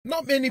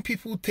Not many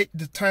people take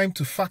the time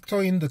to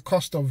factor in the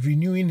cost of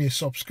renewing a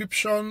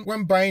subscription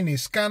when buying a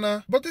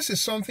scanner, but this is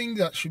something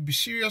that should be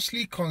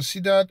seriously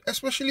considered,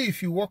 especially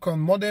if you work on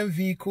modern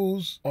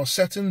vehicles or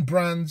certain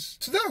brands.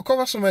 Today I'll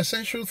cover some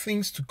essential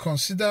things to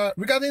consider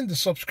regarding the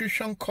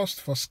subscription cost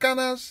for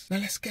scanners. Now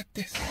let's get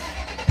this.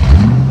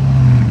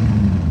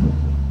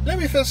 Let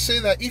me first say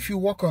that if you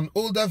work on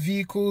older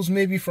vehicles,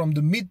 maybe from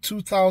the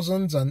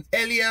mid-2000s and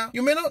earlier,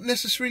 you may not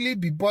necessarily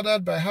be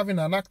bothered by having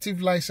an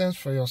active license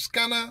for your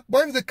scanner.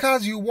 But if the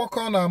cars you work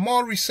on are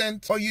more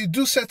recent, or you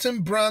do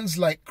certain brands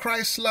like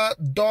Chrysler,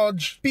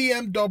 Dodge,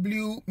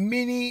 BMW,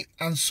 Mini,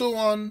 and so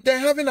on, then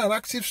having an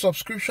active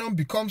subscription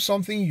becomes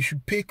something you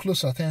should pay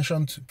close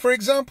attention to. For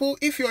example,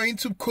 if you're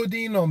into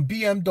coding on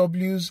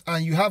BMWs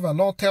and you have an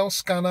Autel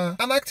scanner,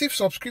 an active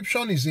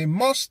subscription is a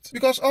must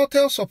because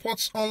Autel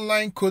supports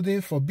online coding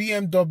for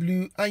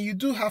BMW, and you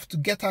do have to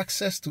get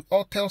access to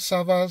Autel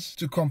servers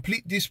to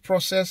complete this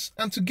process,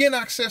 and to gain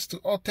access to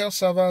Autel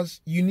servers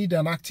you need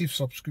an active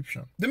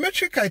subscription. The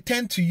metric I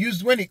tend to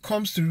use when it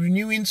comes to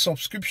renewing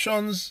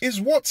subscriptions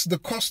is what's the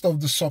cost of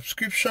the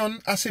subscription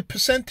as a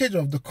percentage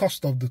of the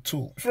cost of the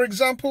tool. For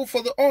example,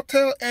 for the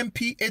Autel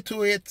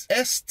MP808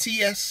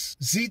 STS,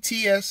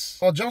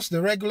 ZTS, or just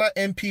the regular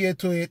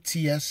MP808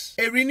 TS,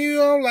 a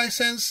renewal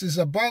license is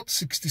about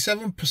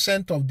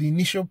 67% of the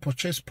initial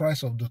purchase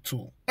price of the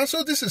tool. And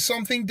so this is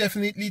something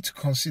definitely to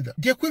consider.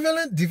 The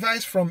equivalent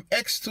device from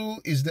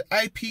XTOOL is the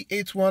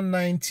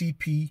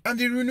IP819TP, and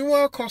the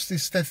renewal cost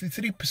is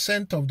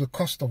 33% of the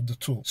cost of the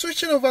tool.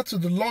 Switching over to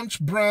the launch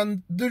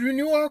brand, the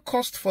renewal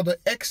cost for the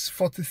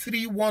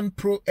X43 One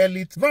Pro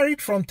Elite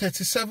varied from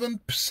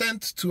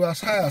 37% to as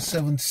high as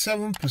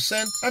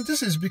 77%, and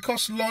this is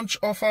because launch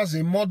offers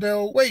a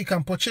model where you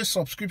can purchase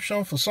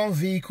subscription for some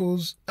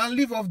vehicles and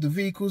leave off the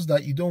vehicles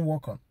that you don't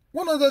work on.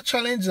 One other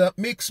challenge that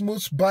makes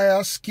most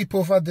buyers skip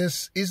over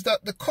this is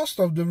that the cost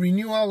of the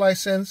renewal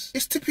license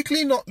is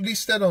typically not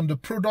listed on the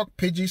product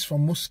pages for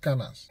most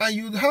scanners, and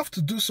you'd have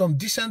to do some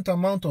decent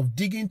amount of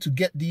digging to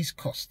get these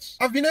costs.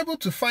 I've been able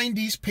to find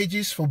these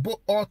pages for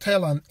both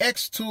Autel and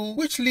XTOOL,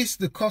 which lists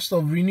the cost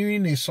of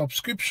renewing a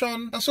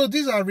subscription, and so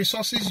these are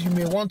resources you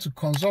may want to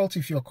consult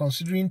if you're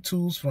considering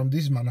tools from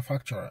these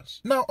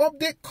manufacturers. Now,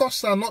 update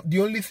costs are not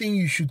the only thing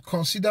you should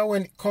consider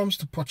when it comes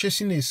to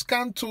purchasing a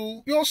scan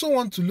tool. You also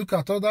want to look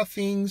at other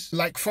things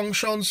like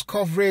functions,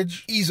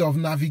 coverage, ease of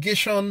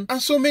navigation,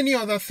 and so many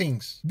other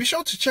things. Be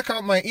sure to check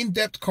out my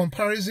in-depth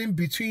comparison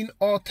between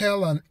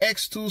Autel and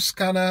XTOOL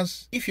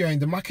scanners if you're in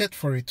the market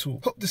for a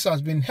tool. Hope this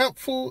has been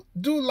helpful.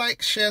 Do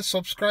like, share,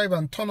 subscribe,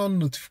 and turn on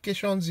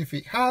notifications if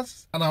it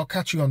has, and I'll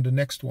catch you on the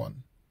next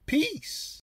one. Peace!